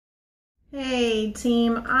Hey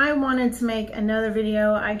team, I wanted to make another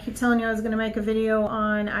video. I keep telling you I was going to make a video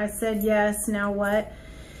on I said yes, now what?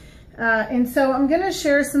 And so I'm going to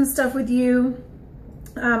share some stuff with you.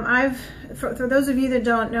 For those of you that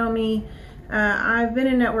don't know me, I've been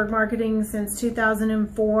in network marketing since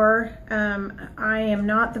 2004. I am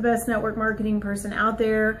not the best network marketing person out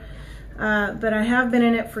there, but I have been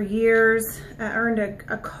in it for years. I earned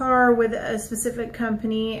a car with a specific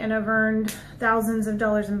company, and I've earned thousands of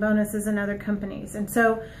dollars in bonuses in other companies. And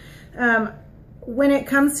so when it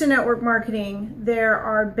comes to network marketing, there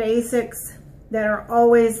are basics that are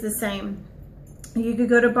always the same. You could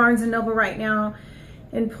go to Barnes & Noble right now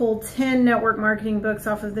and pull 10 network marketing books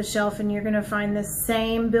off of the shelf, and you're going to find the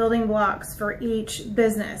same building blocks for each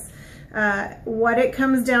business. What it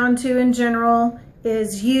comes down to in general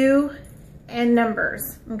is you and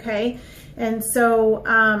numbers, okay? And so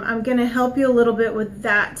I'm going to help you a little bit with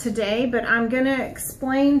that today, but I'm going to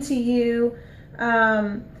explain to you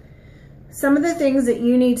some of the things that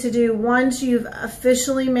you need to do once you've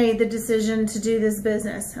officially made the decision to do this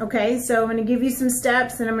business, okay? So I'm going to give you some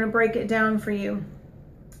steps and I'm going to break it down for you.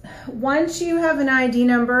 Once you have an ID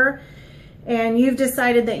number and you've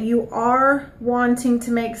decided that you are wanting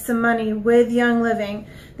to make some money with Young Living,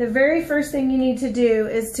 the very first thing you need to do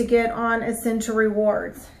is to get on Essential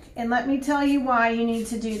Rewards. And let me tell you why you need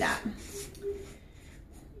to do that.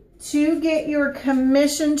 To get your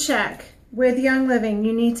commission check with Young Living,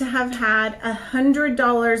 you need to have had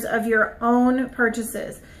 $100 of your own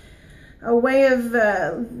purchases. A way of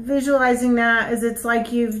visualizing that is it's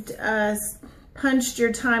like you've punched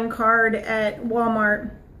your time card at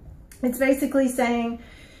Walmart. It's basically saying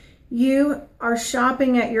you are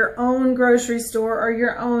shopping at your own grocery store or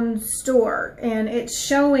your own store, and it's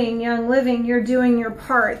showing Young Living you're doing your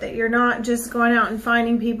part, that you're not just going out and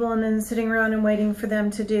finding people and then sitting around and waiting for them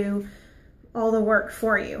to do all the work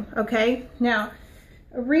for you, okay? Now,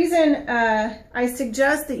 a reason I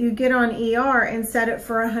suggest that you get on ER and set it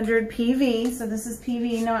for 100 PV, so this is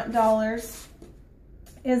PV, not dollars,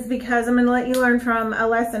 is because I'm going to let you learn from a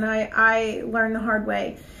lesson I learned the hard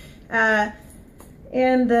way.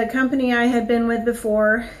 In the company I had been with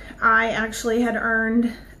before, I actually had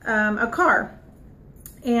earned a car.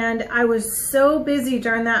 And I was so busy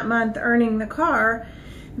during that month earning the car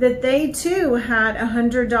that they too had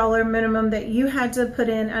 $100 minimum that you had to put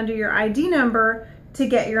in under your ID number to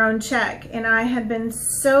get your own check. And I had been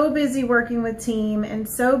so busy working with team and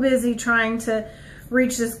so busy trying to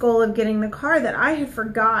reach this goal of getting the car that I had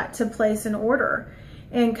forgot to place an order.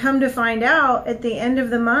 And come to find out, at the end of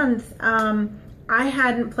the month, I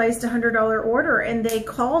hadn't placed a $100 order, and they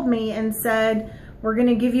called me and said, we're going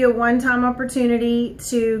to give you a one-time opportunity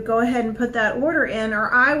to go ahead and put that order in,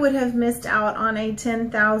 or I would have missed out on a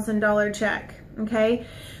 $10,000 check, okay?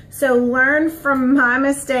 So learn from my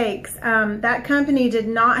mistakes. That company did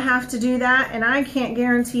not have to do that, and I can't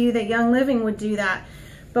guarantee you that Young Living would do that.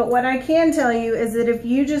 But what I can tell you is that if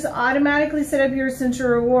you just automatically set up your Essential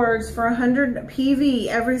Rewards for 100 PV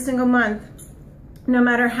every single month, no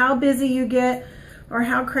matter how busy you get or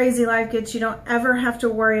how crazy life gets, you don't ever have to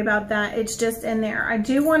worry about that. It's just in there. I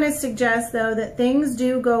do want to suggest, though, that things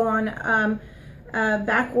do go on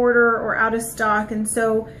back order or out of stock. And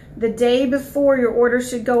so the day before your order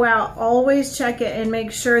should go out, always check it and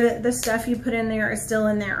make sure that the stuff you put in there is still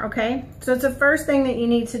in there, okay? So it's the first thing that you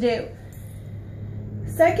need to do.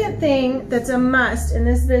 Second thing that's a must in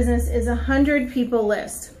this business is a 100 people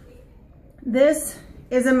list. This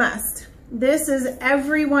is a must. This is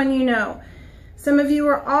everyone you know. Some of you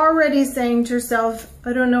are already saying to yourself,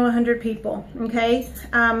 I don't know 100 people, okay?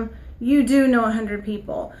 You do know 100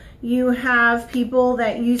 people. You have people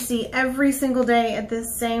that you see every single day at the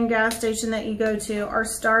same gas station that you go to, or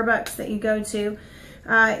Starbucks that you go to.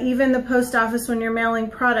 Even the post office, when you're mailing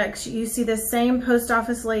products, you see the same post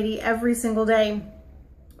office lady every single day.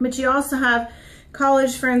 But you also have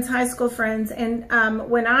college friends, high school friends, and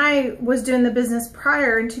when I was doing the business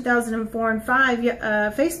prior in 2004 and 5,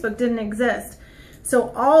 Facebook didn't exist.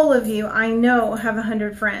 So all of you, I know, have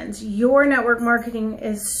 100 friends. Your network marketing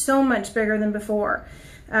is so much bigger than before.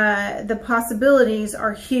 The possibilities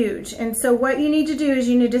are huge. And so what you need to do is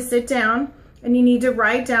you need to sit down and you need to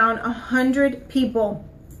write down 100 people.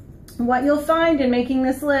 What you'll find in making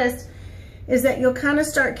this list is that you'll kind of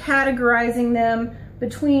start categorizing them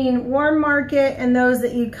between warm market and those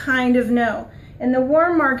that you kind of know. And the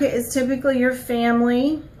warm market is typically your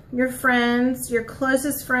family, your friends, your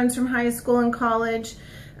closest friends from high school and college,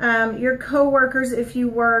 your co-workers if you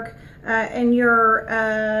work, and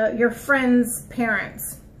your friends'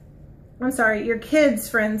 parents. I'm sorry, your kids'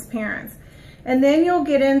 friends' parents. And then you'll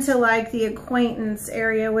get into like the acquaintance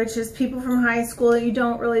area, which is people from high school that you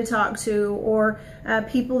don't really talk to, or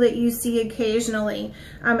people that you see occasionally.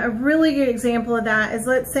 A really good example of that is,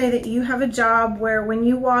 let's say that you have a job where when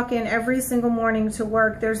you walk in every single morning to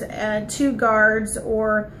work, there's 2 guards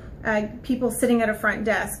or people sitting at a front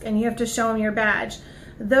desk, and you have to show them your badge.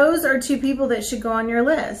 Those are 2 people that should go on your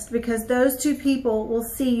list, because those 2 people will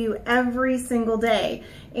see you every single day.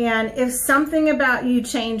 And if something about you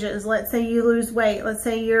changes, let's say you lose weight, let's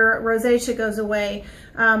say your rosacea goes away,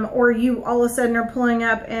 or you all of a sudden are pulling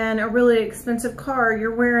up in a really expensive car,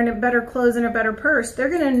 you're wearing a better clothes and a better purse, they're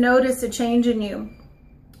going to notice a change in you.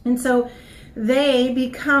 And so they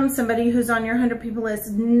become somebody who's on your 100 people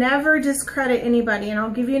list. Never discredit anybody. And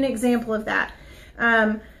I'll give you an example of that.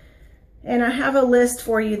 And I have a list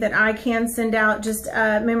for you that I can send out, just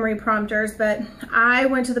memory prompters, but I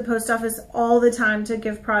went to the post office all the time to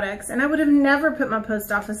give products, and I would have never put my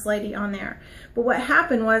post office lady on there. But what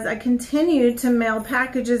happened was I continued to mail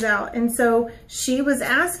packages out, and so she was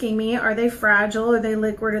asking me, are they fragile, are they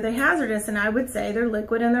liquid, are they hazardous? And I would say they're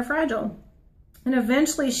liquid and they're fragile. And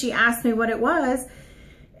eventually she asked me what it was,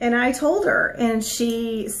 and I told her, and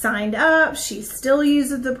she signed up. She still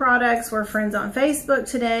uses the products. We're friends on Facebook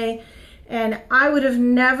today. And I would have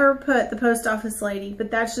never put the post office lady, but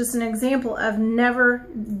that's just an example of never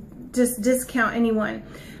just discount anyone.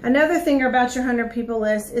 Another thing about your 100 people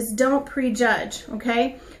list is don't prejudge,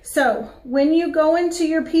 okay? So when you go into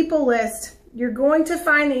your people list, you're going to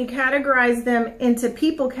find that you categorize them into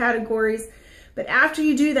people categories. But after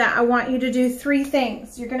you do that, I want you to do 3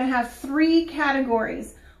 things. You're going to have 3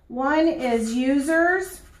 categories. One is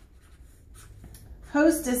users,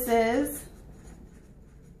 hostesses,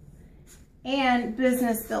 and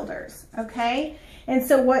business builders, okay? And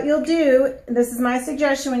so what you'll do, this is my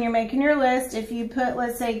suggestion when you're making your list, if you put,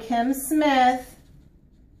 let's say, Kim Smith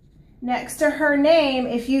next to her name,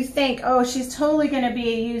 if you think, oh, she's totally going to be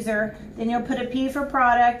a user, then you'll put a P for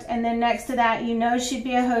product, and then next to that, you know she'd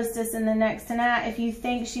be a hostess, and then next to that, if you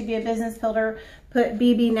think she'd be a business builder, put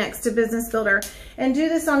BB next to business builder, and do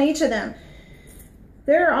this on each of them.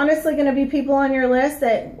 There are honestly going to be people on your list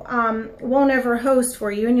that won't ever host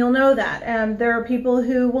for you, and you'll know that. There are people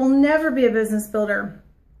who will never be a business builder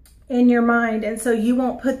in your mind, and so you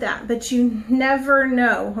won't put that, but you never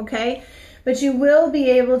know, okay? But you will be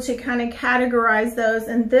able to kind of categorize those,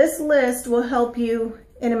 and this list will help you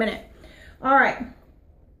in a minute. All right.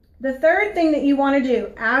 The third thing that you want to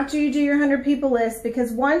do after you do your 100 people list,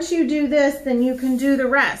 because once you do this, then you can do the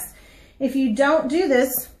rest. If you don't do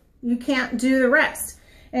this, you can't do the rest.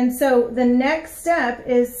 And so the next step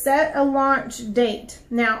is set a launch date.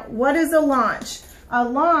 Now, what is a launch? A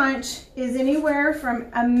launch is anywhere from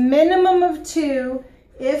a minimum of 2,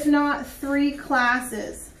 if not 3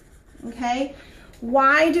 classes, okay?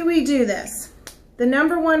 Why do we do this? The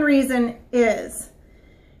number one reason is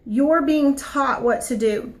you're being taught what to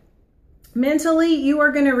do. Mentally, you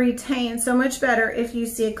are going to retain so much better if you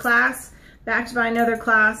see a class, backed by another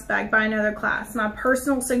class, backed by another class. My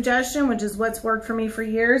personal suggestion, which is what's worked for me for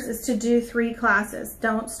years, is to do 3 classes.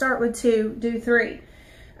 Don't start with 2, do 3.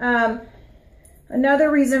 Another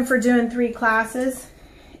reason for doing 3 classes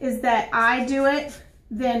is that I do it,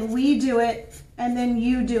 then we do it, and then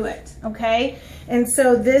you do it, okay? And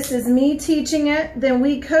so this is me teaching it, then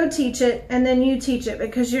we co-teach it, and then you teach it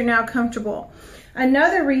because you're now comfortable.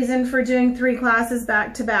 Another reason for doing 3 classes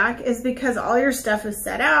back to back is because all your stuff is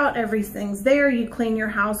set out, everything's there, you clean your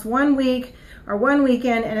house 1 week or 1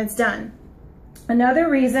 weekend and it's done. Another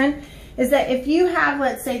reason is that if you have,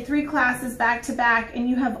 let's say, 3 classes back to back and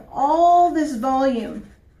you have all this volume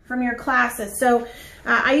from your classes. So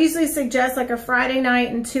I usually suggest like a Friday night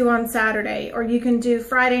and 2 on Saturday, or you can do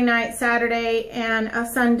Friday night, Saturday, and a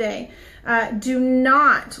Sunday. Do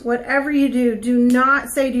not, whatever you do, do not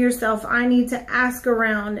say to yourself, I need to ask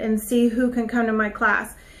around and see who can come to my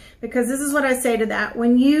class. Because this is what I say to that.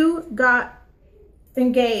 When you got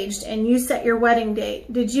engaged and you set your wedding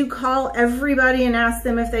date, did you call everybody and ask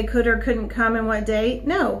them if they could or couldn't come and what date?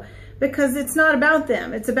 No, because it's not about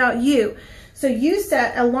them. It's about you. So you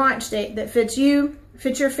set a launch date that fits you,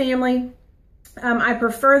 fits your family. I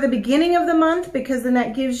prefer the beginning of the month because then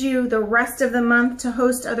that gives you the rest of the month to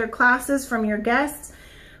host other classes from your guests.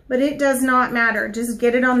 But it does not matter. Just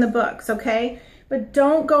get it on the books, okay? But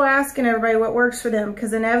don't go asking everybody what works for them,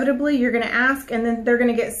 because inevitably you're going to ask and then they're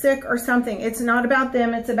going to get sick or something. It's not about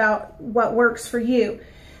them. It's about what works for you.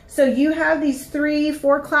 So you have these 3,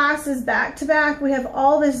 4 classes back to back. We have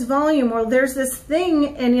all this volume. Well, there's this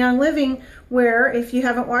thing in Young Living where, if you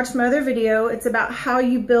haven't watched my other video, it's about how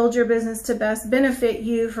you build your business to best benefit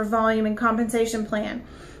you for volume and compensation plan.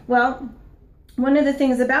 Well, one of the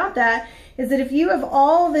things about that is that if you have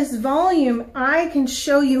all this volume, I can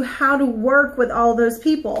show you how to work with all those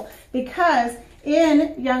people, because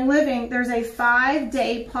in Young Living, there's a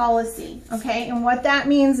 5-day policy, okay? And what that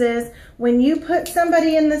means is when you put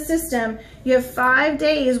somebody in the system, you have 5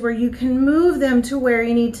 days where you can move them to where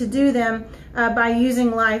you need to do them by using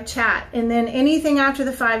live chat. And then anything after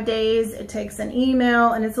the 5 days, it takes an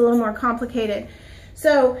email, and it's a little more complicated.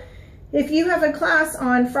 So if you have a class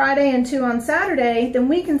on Friday and 2 on Saturday, then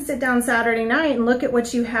we can sit down Saturday night and look at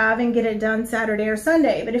what you have and get it done Saturday or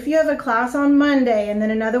Sunday. But if you have a class on Monday and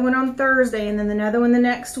then another one on Thursday and then another one the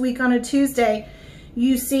next week on a Tuesday,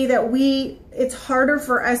 you see that it's harder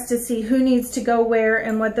for us to see who needs to go where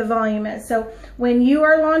and what the volume is. So when you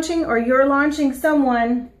are launching or you're launching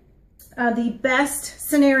someone, the best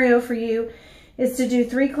scenario for you is to do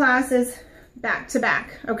 3 classes back to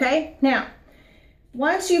back, okay? Now,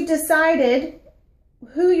 once you've decided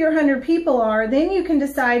who your 100 people are, then you can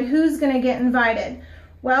decide who's going to get invited.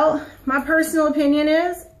 Well, my personal opinion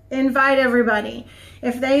is invite everybody.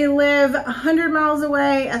 If they live 100 miles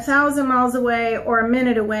away, 1,000 miles away, or a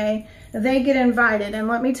minute away, they get invited. And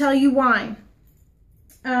let me tell you why.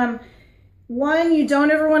 One, you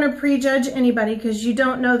don't ever want to prejudge anybody because you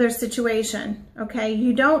don't know their situation, okay?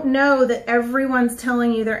 You don't know that everyone's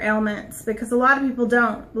telling you their ailments, because a lot of people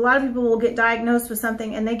don't. A lot of people will get diagnosed with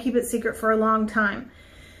something and they keep it secret for a long time.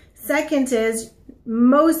 Second is,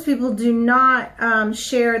 most people do not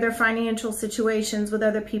share their financial situations with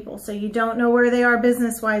other people, so you don't know where they are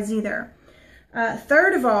business-wise either.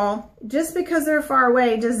 Third of all, just because they're far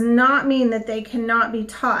away does not mean that they cannot be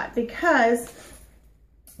taught, because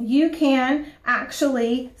you can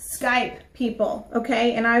actually Skype people,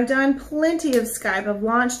 okay? And I've done plenty of Skype. I've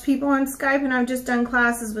launched people on Skype, and I've just done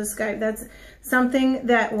classes with Skype. That's something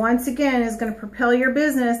that, once again, is going to propel your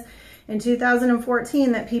business in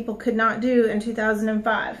 2014 that people could not do in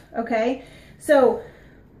 2005, okay? So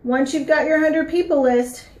once you've got your 100 people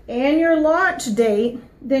list and your launch date,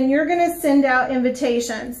 then you're going to send out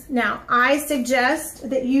invitations. Now, I suggest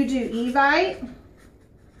that you do Evite.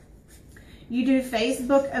 You do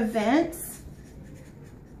Facebook events,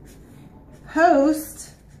 host,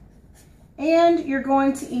 and you're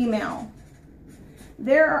going to email.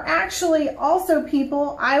 There are actually also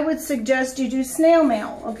people, I would suggest you do snail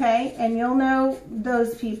mail, okay? And you'll know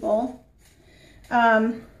those people.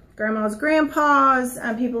 Grandmas, grandpas,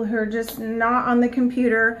 people who are just not on the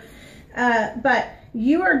computer. But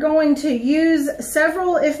you are going to use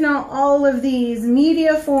several, if not all of these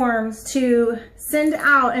media forms to send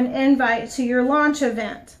out an invite to your launch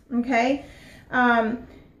event, okay?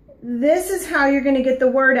 This is how you're going to get the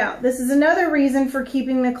word out. This is another reason for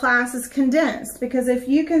keeping the classes condensed, because if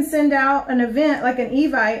you can send out an event like an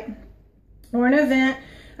Evite or an event,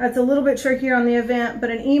 that's a little bit trickier on the event,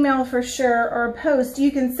 but an email for sure, or a post,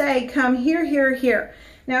 you can say, come here, here, here.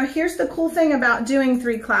 Now, here's the cool thing about doing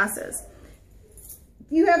 3 classes.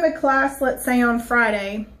 You have a class, let's say on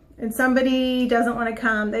Friday, and somebody doesn't want to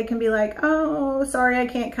come. They can be like, oh, sorry, I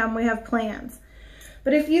can't come. We have plans.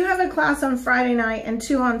 But if you have a class on Friday night and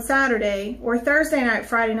 2 on Saturday, or Thursday night,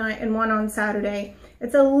 Friday night, and 1 on Saturday,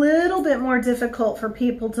 it's a little bit more difficult for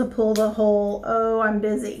people to pull the whole, oh, I'm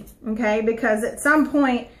busy, okay? Because at some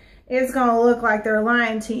point, it's going to look like they're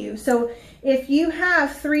lying to you. So if you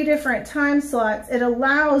have 3 different time slots, it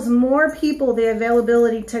allows more people the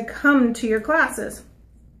availability to come to your classes.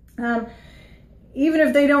 Even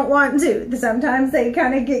if they don't want to. Sometimes they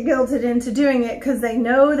kind of get guilted into doing it because they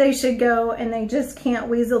know they should go and they just can't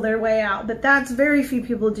weasel their way out. But that's very few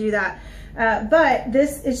people do that. But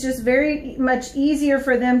this is just very much easier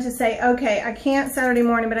for them to say, okay, I can't Saturday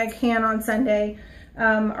morning, but I can on Sunday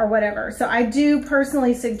or whatever. So I do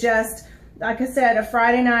personally suggest, like I said, a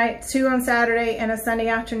Friday night, 2 on Saturday, and a Sunday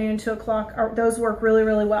afternoon, 2 o'clock. Those work really,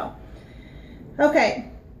 really well. Okay.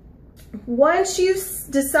 Once you've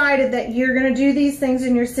decided that you're going to do these things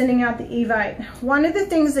and you're sending out the Evite, one of the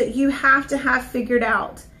things that you have to have figured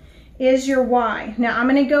out is your why. Now, I'm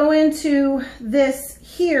going to go into this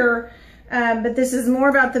here, but this is more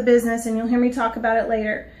about the business, and you'll hear me talk about it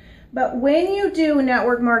later. But when you do a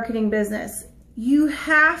network marketing business, you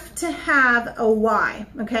have to have a why,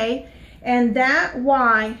 okay? And that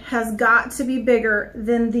why has got to be bigger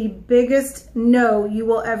than the biggest no you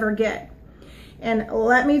will ever get. And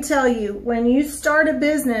let me tell you, when you start a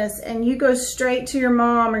business and you go straight to your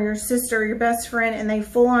mom or your sister or your best friend and they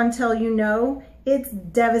full on tell you no, it's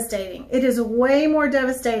devastating. It is way more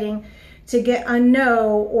devastating to get a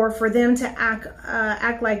no, or for them to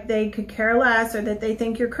act like they could care less or that they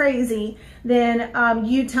think you're crazy, than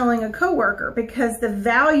you telling a coworker, because the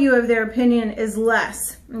value of their opinion is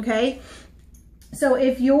less, okay? So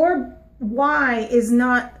if your why is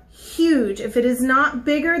not huge, if it is not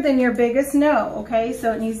bigger than your biggest no, okay?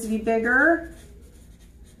 So it needs to be bigger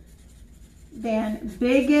than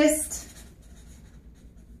biggest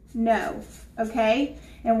no, okay?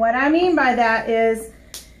 And what I mean by that is,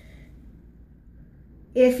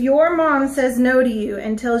 if your mom says no to you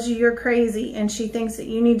and tells you you're crazy and she thinks that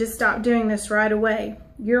you need to stop doing this right away,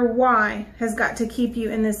 your why has got to keep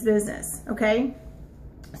you in this business, okay?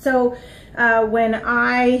 So when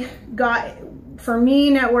I got, for me,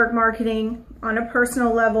 network marketing on a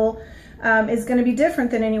personal level is going to be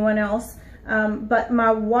different than anyone else, but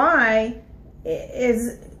my why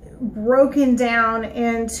is broken down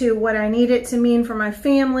into what I need it to mean for my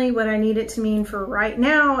family, what I need it to mean for right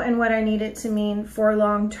now, and what I need it to mean for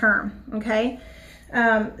long term, okay?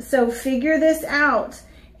 So figure this out.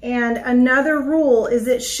 And another rule is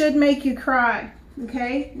it should make you cry,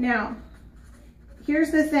 okay? Now, here's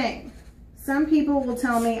the thing. Some people will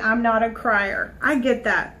tell me I'm not a crier. I get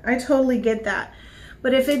that. I totally get that.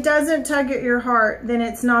 But if it doesn't tug at your heart, then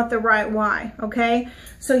it's not the right why, okay?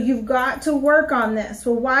 So you've got to work on this.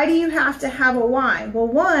 Well, why do you have to have a why? Well,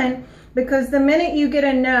 one, because the minute you get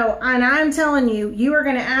a no, and I'm telling you, you are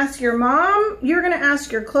going to ask your mom, you're going to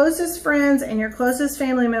ask your closest friends and your closest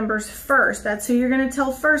family members first. That's who you're going to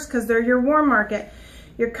tell first, because they're your warm market.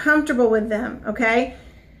 You're comfortable with them, okay?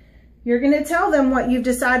 You're going to tell them what you've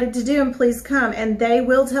decided to do and please come, and they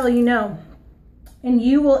will tell you no. And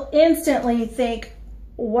you will instantly think,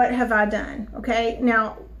 what have I done? Okay,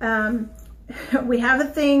 now we have a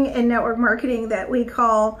thing in network marketing that we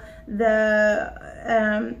call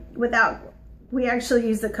the, we actually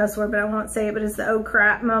use the cuss word, but I won't say it, but it's the oh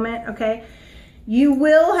crap moment, okay? You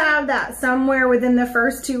will have that somewhere within the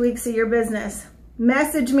first 2 weeks of your business.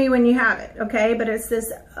 Message me when you have it, okay? But it's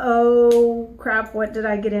this, oh crap, what did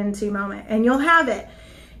I get into moment? And you'll have it.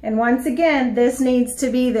 And once again, this needs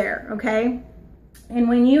to be there, okay? And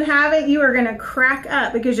when you have it, you are going to crack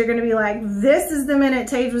up, because you're going to be like, this is the minute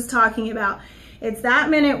Tage was talking about. It's that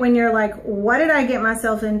minute when you're like, what did I get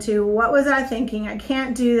myself into? What was I thinking? I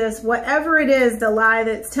can't do this. Whatever it is, the lie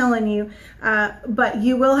that's telling you, but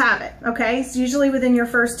you will have it, okay? It's usually within your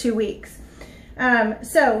first 2 weeks.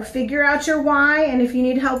 So figure out your why, and if you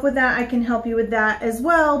need help with that, I can help you with that as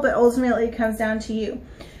well, but ultimately it comes down to you.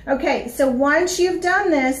 Okay, so once you've done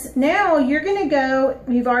this, now you're going to go,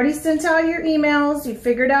 you've already sent out your emails, you've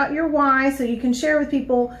figured out your why so you can share with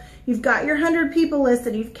people, you've got your 100 people list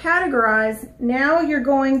that you've categorized. Now you're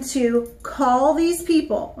going to call these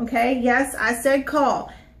people, okay? Yes, I said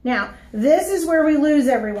call. Now, this is where we lose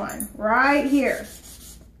everyone, right here.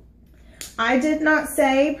 I did not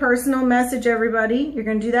say personal message everybody. You're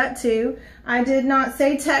going to do that too. I did not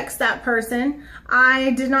say text that person.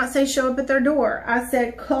 I did not say show up at their door. I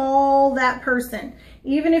said call that person.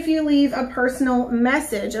 Even if you leave a personal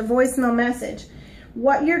message, a voicemail message,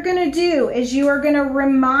 what you're going to do is you are going to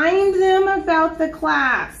remind them about the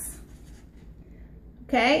class.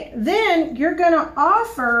 Okay? Then you're going to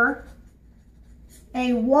offer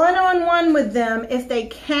a one-on-one with them if they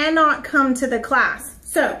cannot come to the class.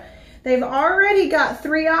 So they've already got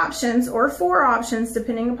 3 options or 4 options,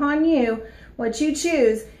 depending upon you, what you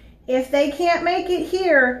choose. If they can't make it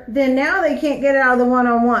here, then now they can't get out of the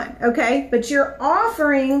one-on-one, okay? But you're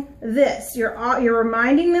offering this. You're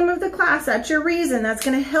reminding them of the class. That's your reason. That's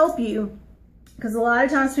going to help you, because a lot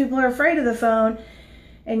of times people are afraid of the phone,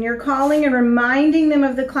 and you're calling and reminding them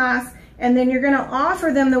of the class, and then you're going to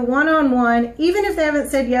offer them the one-on-one, even if they haven't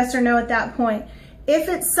said yes or no at that point. If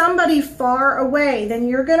it's somebody far away, then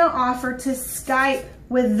you're going to offer to Skype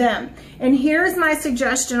with them. And here's my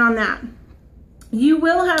suggestion on that. You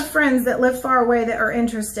will have friends that live far away that are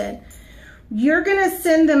interested. You're going to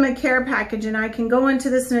send them a care package, and I can go into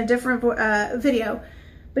this in a different video,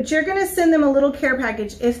 but you're going to send them a little care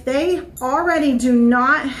package. If they already do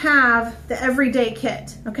not have the everyday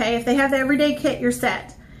kit, okay? If they have the everyday kit, you're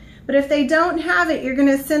set. But if they don't have it, you're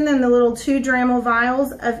going to send them the little 2 Dremel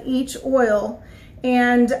vials of each oil,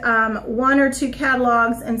 and 1 or 2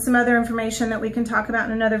 catalogs and some other information that we can talk about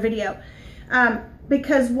in another video.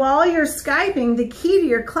 Because while you're Skyping, the key to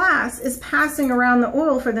your class is passing around the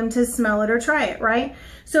oil for them to smell it or try it, right?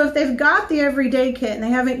 So if they've got the everyday kit and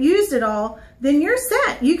they haven't used it all, then you're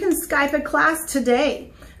set. You can Skype a class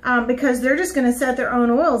today because they're just going to set their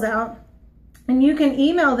own oils out. And you can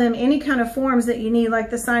email them any kind of forms that you need,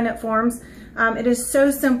 like the sign-up forms. It is so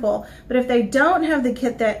simple. But if they don't have the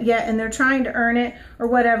kit yet and they're trying to earn it or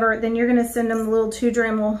whatever, then you're going to send them the little 2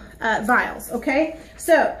 Dremel vials, okay?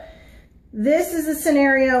 So this is a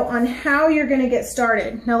scenario on how you're going to get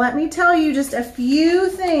started. Now let me tell you just a few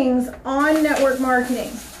things on network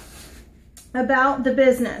marketing about the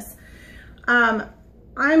business.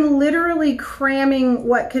 I'm literally cramming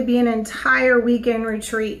what could be an entire weekend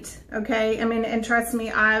retreat, okay? I mean, and trust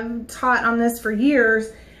me, I've taught on this for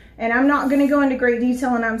years, and I'm not gonna go into great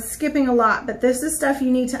detail, and I'm skipping a lot, but this is stuff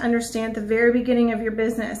you need to understand at the very beginning of your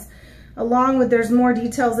business, along with there's more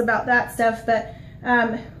details about that stuff, but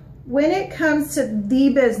when it comes to the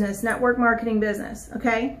business, network marketing business,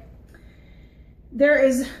 okay? There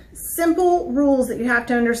is simple rules that you have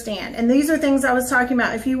to understand. And these are things I was talking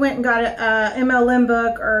about. If you went and got a MLM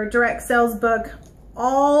book or a direct sales book,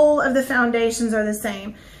 all of the foundations are the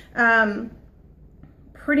same.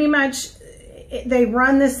 Pretty much they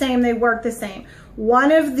run the same, they work the same.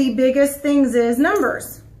 One of the biggest things is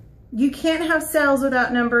numbers. You can't have sales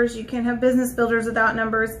without numbers. You can't have business builders without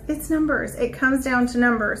numbers. It's numbers. It comes down to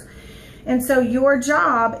numbers. And so your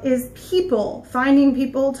job is people, finding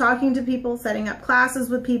people, talking to people, setting up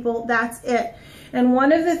classes with people. That's it. And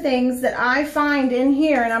one of the things that I find in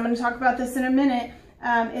here, and I'm going to talk about this in a minute,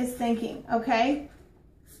 is thinking, okay?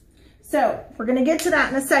 So we're going to get to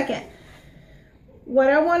that in a second.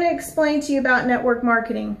 What I want to explain to you about network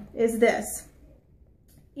marketing is this.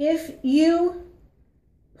 If you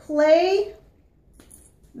play,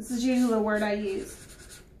 this is usually the word I use.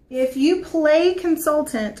 If you play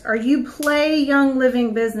consultant or you play young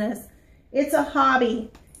living business, it's a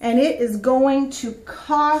hobby and it is going to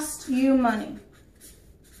cost you money.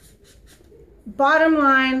 Bottom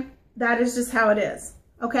line, that is just how it is,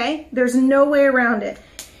 okay? There's no way around it.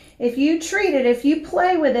 If you treat it, if you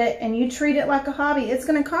play with it and you treat it like a hobby, it's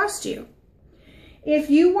going to cost you. If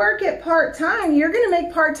you work it part-time, you're going to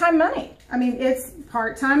make part-time money. I mean, it's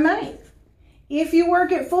part-time money. If you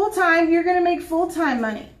work it full-time, you're going to make full-time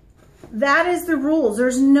money. That is the rules.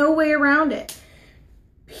 There's no way around it.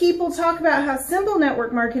 People talk about how simple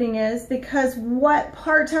network marketing is because what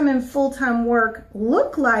part-time and full-time work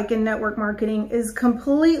look like in network marketing is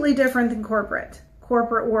completely different than corporate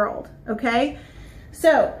world, okay?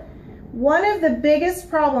 So one of the biggest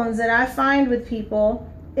problems that I find with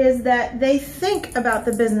people is that they think about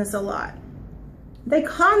the business a lot. They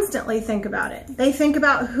constantly think about it. They think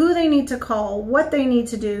about who they need to call, what they need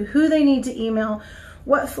to do, who they need to email,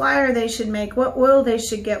 what flyer they should make, what oil they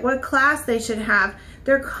should get, what class they should have.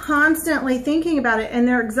 They're constantly thinking about it and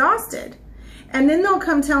they're exhausted. And then they'll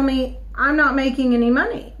come tell me, I'm not making any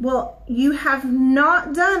money. Well, you have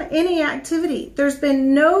not done any activity. There's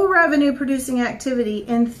been no revenue producing activity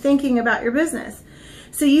in thinking about your business.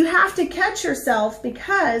 So you have to catch yourself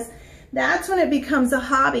because that's when it becomes a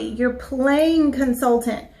hobby. You're playing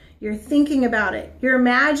consultant. You're thinking about it. You're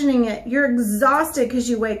imagining it. You're exhausted because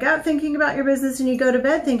you wake up thinking about your business and you go to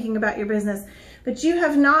bed thinking about your business. But you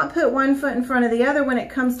have not put one foot in front of the other when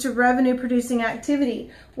it comes to revenue producing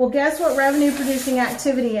activity. Well, guess what revenue producing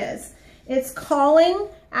activity is? It's calling,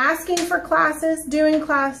 asking for classes, doing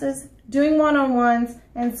one-on-ones,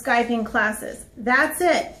 and Skyping classes. That's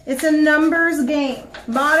it. It's a numbers game.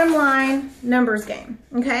 Bottom line, numbers game,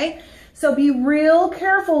 okay? So be real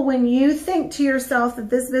careful when you think to yourself that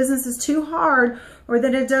this business is too hard or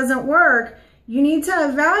that it doesn't work. You need to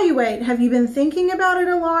evaluate, have you been thinking about it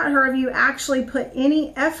a lot or have you actually put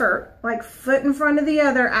any effort, like foot in front of the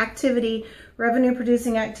other activity, revenue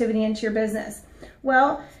producing activity into your business?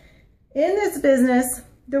 Well, in this business,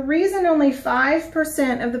 the reason only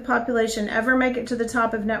 5% of the population ever make it to the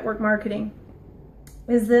top of network marketing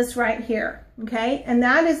is this right here, okay? And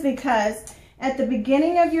that is because at the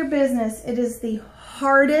beginning of your business, it is the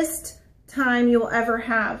hardest time you'll ever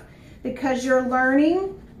have because you're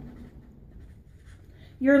learning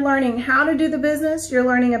how to do the business, you're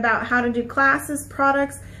learning about how to do classes,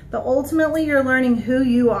 products, but ultimately you're learning who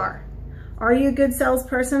you are. Are you a good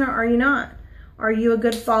salesperson or are you not? Are you a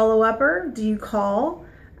good follow-upper? Do you call?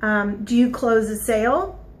 Do you close a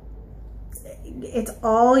sale? It's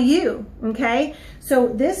all you, okay? So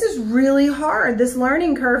this is really hard. This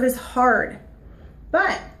learning curve is hard.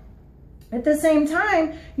 But at the same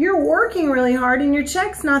time, you're working really hard and your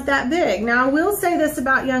check's not that big. Now, I will say this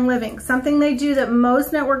about Young Living, something they do that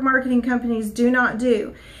most network marketing companies do not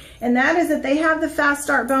do, and that is that they have the Fast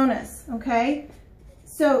Start bonus, okay?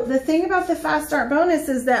 So the thing about the Fast Start bonus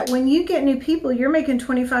is that when you get new people, you're making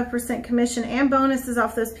 25% commission and bonuses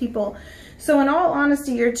off those people. So in all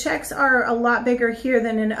honesty, your checks are a lot bigger here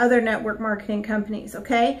than in other network marketing companies,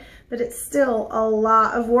 okay? But it's still a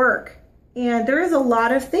lot of work. And there is a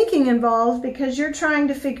lot of thinking involved because you're trying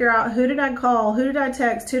to figure out who did I call, who did I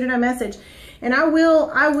text, who did I message. And I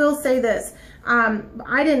will say this,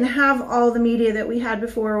 I didn't have all the media that we had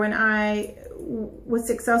before when I was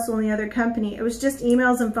successful in the other company. It was just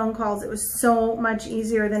emails and phone calls. It was so much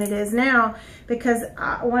easier than it is now because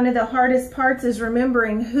one of the hardest parts is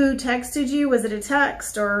remembering who texted you. Was it a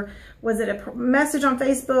text or Was it a message on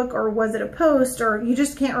Facebook, or was it a post, or you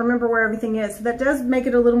just can't remember where everything is. So that does make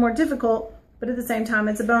it a little more difficult, but at the same time,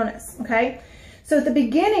 it's a bonus, okay? So at the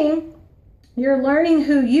beginning, you're learning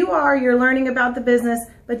who you are, you're learning about the business,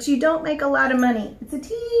 but you don't make a lot of money. It's a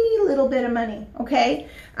teeny little bit of money, okay?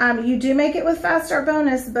 You do make it with Fast Start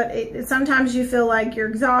bonus, but sometimes you feel like you're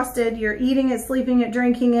exhausted, you're eating it, sleeping it,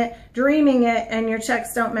 drinking it, dreaming it, and your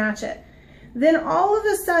checks don't match it. Then all of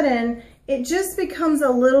a sudden, it just becomes a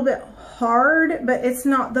little bit hard, but it's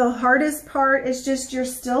not the hardest part. It's just you're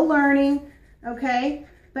still learning, okay?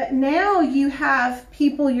 But now you have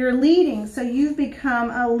people you're leading, so you've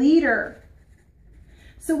become a leader.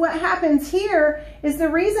 So what happens here is the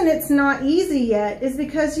reason it's not easy yet is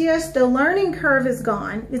because, yes, the learning curve is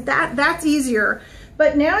gone. That's easier.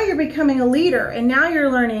 But now you're becoming a leader, and now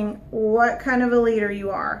you're learning what kind of a leader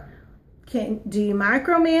you are. Do you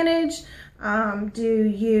micromanage? Are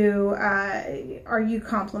you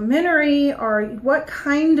complimentary? Or what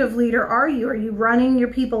kind of leader are you? Are you running your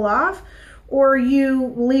people off, or are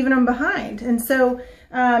you leaving them behind? And so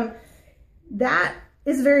that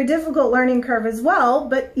is a very difficult learning curve as well,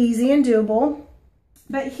 but easy and doable.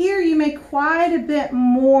 But here you make quite a bit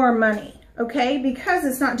more money, okay? Because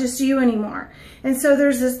it's not just you anymore. And so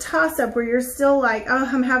there's this toss-up where you're still like, oh,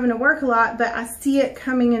 I'm having to work a lot, but I see it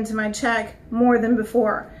coming into my check more than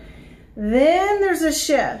before. Then there's a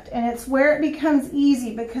shift, and it's where it becomes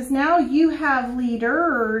easy, because now you have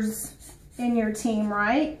leaders in your team,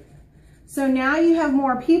 right? So now you have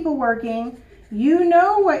more people working. You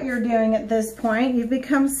know what you're doing at this point. You've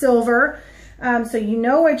become silver, so you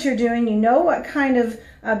know what you're doing. You know what kind of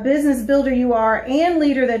business builder you are and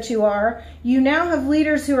leader that you are. You now have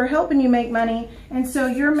leaders who are helping you make money, and so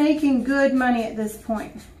you're making good money at this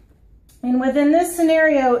point. And within this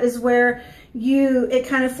scenario is where it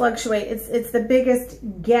kind of fluctuates. It's the biggest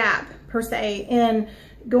gap, per se, in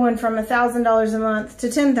going from $1,000 a month to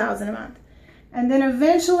 $10,000 a month. And then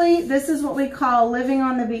eventually, this is what we call living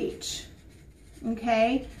on the beach.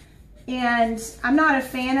 Okay, and I'm not a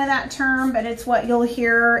fan of that term, but it's what you'll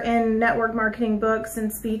hear in network marketing books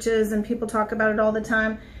and speeches, and people talk about it all the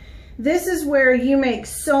time. This is where you make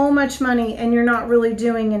so much money and you're not really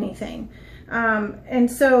doing anything. And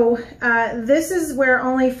so this is where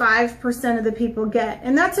only 5% of the people get,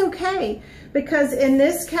 and that's okay, because in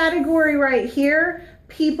this category right here,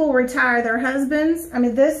 people retire their husbands. I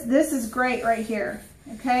mean, this is great right here,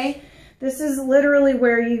 okay? This is literally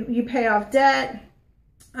where you pay off debt,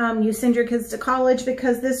 you send your kids to college,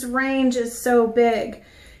 because this range is so big.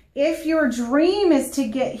 If your dream is to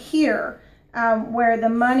get here, where the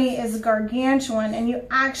money is gargantuan and you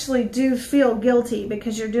actually do feel guilty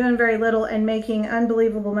because you're doing very little and making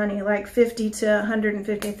unbelievable money, like $50,000 to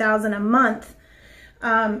 $150,000 a month,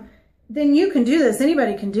 then you can do this.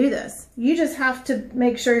 Anybody can do this. You just have to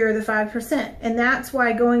make sure you're the 5%. And that's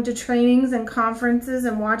why going to trainings and conferences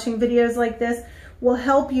and watching videos like this will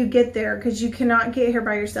help you get there, because you cannot get here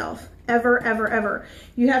by yourself. Ever, ever, ever.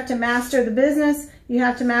 You have to master the business. You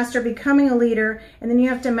have to master becoming a leader. And then you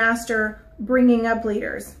have to master bringing up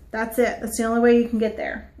leaders. That's it. That's the only way you can get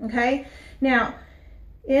there. Okay? Now,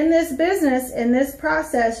 in this business, in this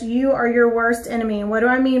process, you are your worst enemy. And what do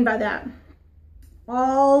I mean by that?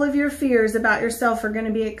 All of your fears about yourself are going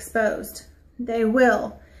to be exposed. They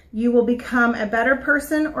will. You will become a better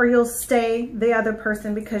person, or you'll stay the other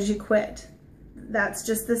person because you quit. That's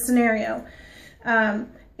just the scenario. And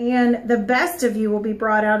the best of you will be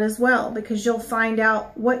brought out as well, because you'll find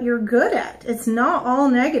out what you're good at. It's not all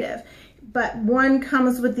negative, but one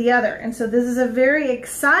comes with the other. And so this is a very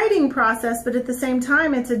exciting process, but at the same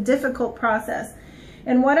time, it's a difficult process.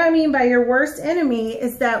 And what I mean by your worst enemy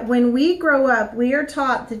is that when we grow up, we are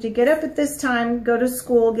taught that you get up at this time, go to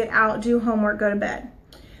school, get out, do homework, go to bed.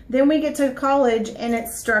 Then we get to college and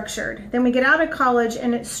it's structured. Then we get out of college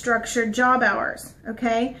and it's structured job hours,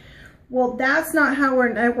 okay? Well, that's not how our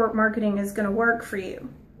network marketing is going to work for you.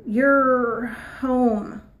 You're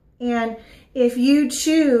home. And if you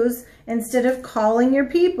choose, instead of calling your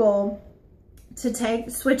people, to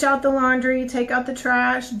switch out the laundry, take out the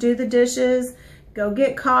trash, do the dishes, go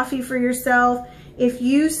get coffee for yourself. If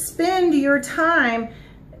you spend your time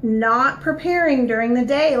not preparing during the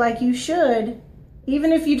day like you should,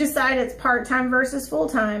 even if you decide it's part-time versus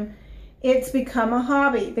full-time, it's become a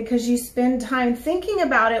hobby because you spend time thinking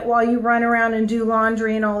about it while you run around and do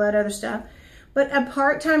laundry and all that other stuff. But a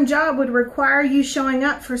part-time job would require you showing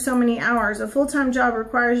up for so many hours. A full-time job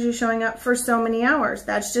requires you showing up for so many hours.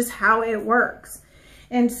 That's just how it works.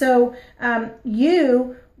 And so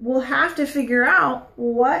you will have to figure out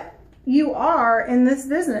what you are in this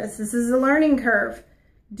business. This is a learning curve.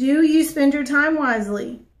 Do you spend your time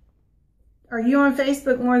wisely? Are you on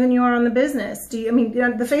Facebook more than you are on the business? Do you, I mean,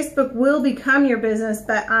 the Facebook will become your business,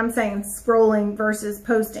 but I'm saying scrolling versus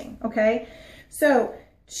posting, okay? So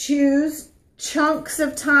choose chunks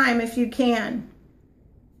of time if you can.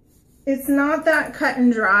 It's not that cut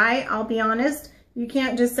and dry, I'll be honest. You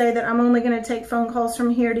can't just say that I'm only going to take phone calls from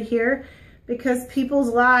here to here, because people's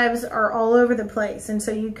lives are all over the place. And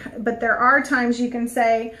so but there are times you can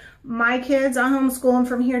say, my kids, I homeschool them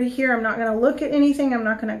from here to here. I'm not going to look at anything. I'm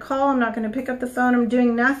not going to call. I'm not going to pick up the phone. I'm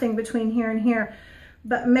doing nothing between here and here.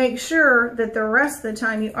 But make sure that the rest of the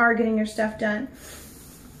time you are getting your stuff done.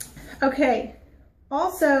 Okay.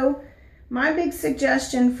 Also, my big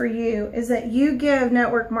suggestion for you is that you give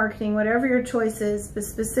network marketing, whatever your choice is, but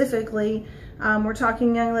specifically, we're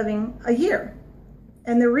talking Young Living, a year.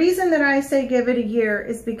 And the reason that I say give it a year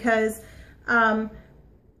is because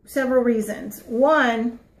several reasons.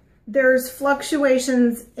 One, there's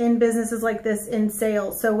fluctuations in businesses like this in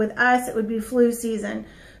sales. So with us, it would be flu season,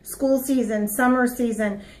 school season, summer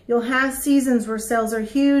season. You'll have seasons where sales are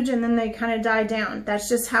huge and then they kind of die down. That's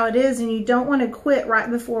just how it is, and you don't want to quit right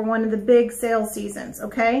before one of the big sales seasons,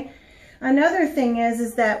 okay? Another thing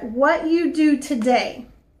is that what you do today,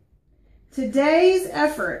 today's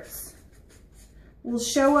efforts will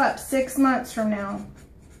show up 6 months from now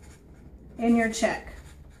in your check,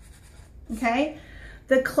 okay?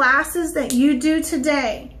 The classes that you do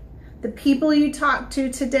today, the people you talk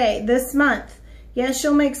to today, this month, yes,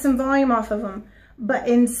 you'll make some volume off of them, but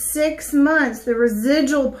in 6 months, the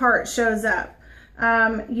residual part shows up.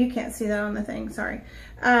 You can't see that on the thing, sorry.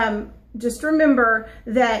 Just remember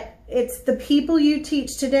that it's the people you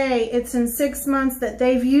teach today, it's in 6 months that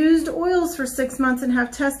they've used oils for 6 months and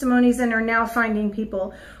have testimonies and are now finding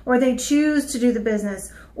people, or they choose to do the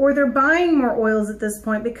business, or they're buying more oils at this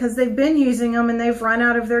point because they've been using them and they've run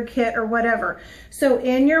out of their kit or whatever. So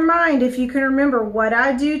in your mind, if you can remember what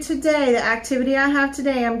I do today, the activity I have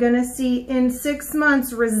today, I'm going to see in 6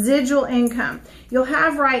 months residual income. You'll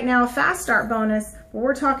have right now a fast start bonus, but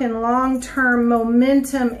we're talking long-term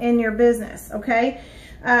momentum in your business, okay?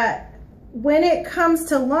 When it comes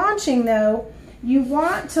to launching though, you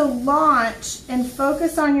want to launch and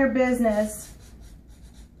focus on your business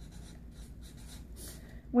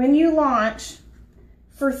when you launch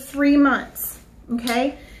for 3 months,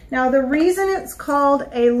 okay? Now the reason it's called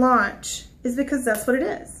a launch is because that's what it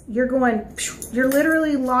is. You're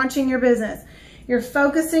literally launching your business. You're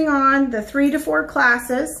focusing on the 3 to 4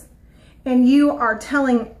 classes, and you are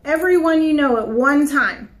telling everyone you know at one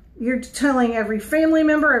time. You're telling every family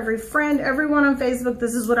member, every friend, everyone on Facebook,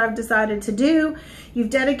 this is what I've decided to do.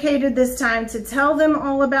 You've dedicated this time to tell them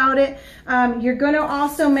all about it. You're going to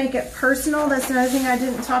also make it personal. That's another thing I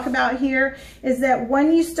didn't talk about here, is that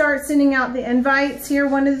when you start sending out the invites here,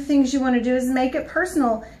 one of the things you want to do is make it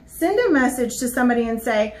personal. Send a message to somebody and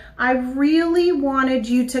say, I really wanted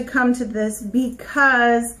you to come to this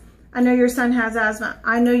because I know your son has asthma.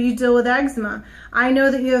 I know you deal with eczema. I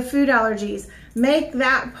know that you have food allergies. Make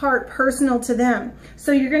that part personal to them.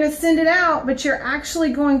 So you're going to send it out, but you're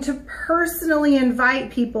actually going to personally invite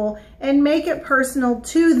people and make it personal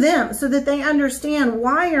to them so that they understand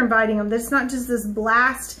why you're inviting them. That's not just this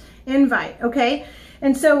blast invite, okay?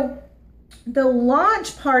 And so the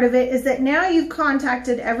launch part of it is that now you've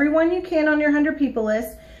contacted everyone you can on your 100 people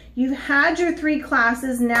list. You've had your 3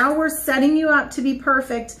 classes. Now we're setting you up to be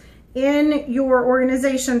perfect in your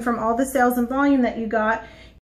organization from all the sales and volume that you got.